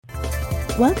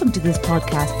Welcome to this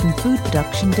podcast from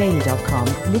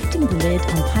foodproductiondaily.com, lifting the lid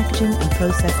on packaging and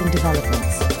processing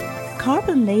developments.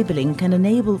 Carbon labelling can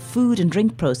enable food and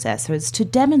drink processors to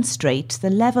demonstrate the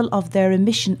level of their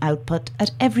emission output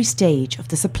at every stage of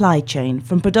the supply chain,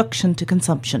 from production to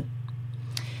consumption.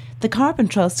 The Carbon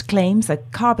Trust claims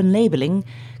that carbon labelling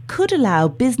could allow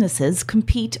businesses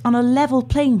compete on a level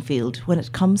playing field when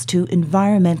it comes to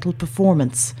environmental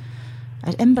performance.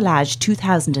 At Emballage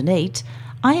 2008,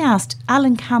 I asked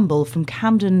Alan Campbell from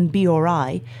Camden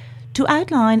BRI to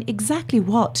outline exactly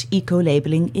what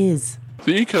eco-labelling is.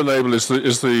 The eco-label is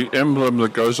the emblem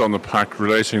that goes on the pack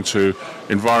relating to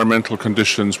environmental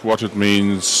conditions, what it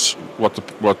means,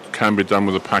 what can be done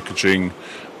with the packaging,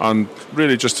 and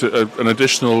really just an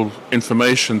additional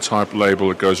information type label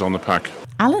that goes on the pack.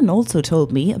 Alan also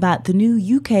told me about the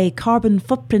new UK carbon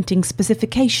footprinting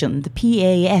specification, the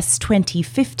PAS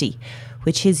 2050,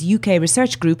 which his UK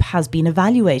research group has been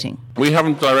evaluating. We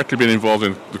haven't directly been involved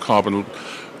in the carbon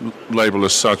label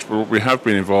as such, but what we have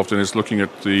been involved in is looking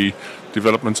at the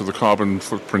development of the carbon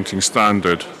footprinting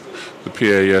standard, the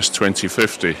PAS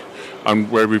 2050. And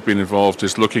where we've been involved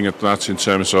is looking at that in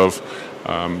terms of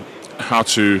how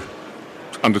to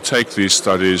undertake these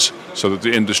studies so that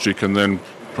the industry can then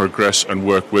progress and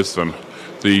work with them.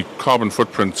 The carbon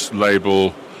footprint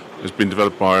label has been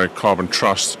developed by Carbon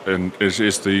Trust and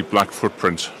is the black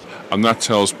footprint. And that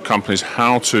tells companies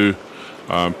how to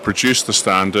produce the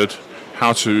standard,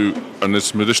 and there's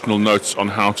some additional notes on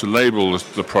how to label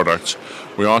the product.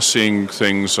 We are seeing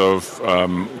things of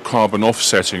carbon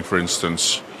offsetting, for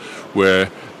instance,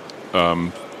 where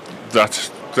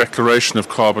that declaration of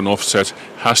carbon offset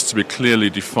has to be clearly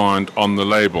defined on the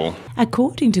label.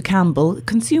 According to Campbell,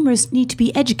 consumers need to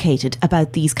be educated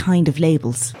about these kind of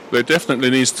labels. There definitely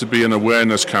needs to be an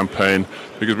awareness campaign,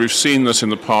 because we've seen this in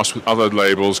the past with other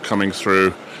labels coming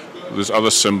through. There's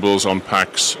other symbols on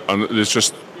packs, and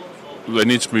they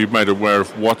need to be made aware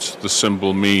of what the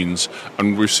symbol means.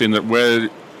 And we've seen that where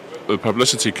the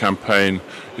publicity campaign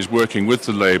is working with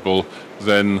the label,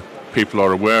 then people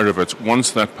are aware of it.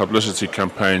 Once that publicity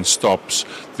campaign stops,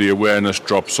 the awareness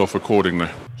drops off accordingly.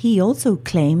 He also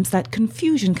claims that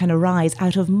confusion can arise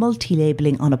out of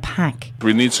multi-labelling on a pack.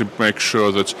 We need to make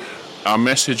sure that our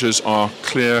messages are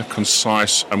clear,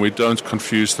 concise, and we don't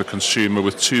confuse the consumer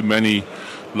with too many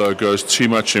logos, too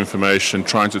much information,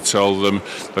 trying to tell them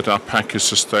that our pack is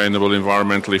sustainable,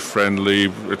 environmentally friendly,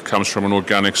 it comes from an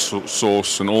organic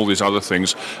source and all these other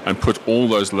things, and put all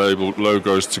those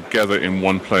logos together in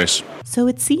one place. So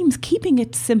it seems keeping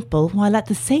it simple while at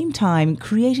the same time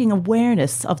creating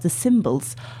awareness of the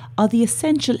symbols are the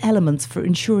essential elements for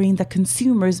ensuring that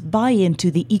consumers buy into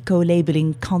the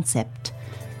eco-labelling concept.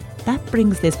 That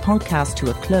brings this podcast to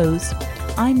a close.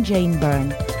 I'm Jane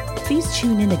Byrne. Please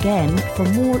tune in again for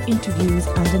more interviews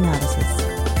and analysis.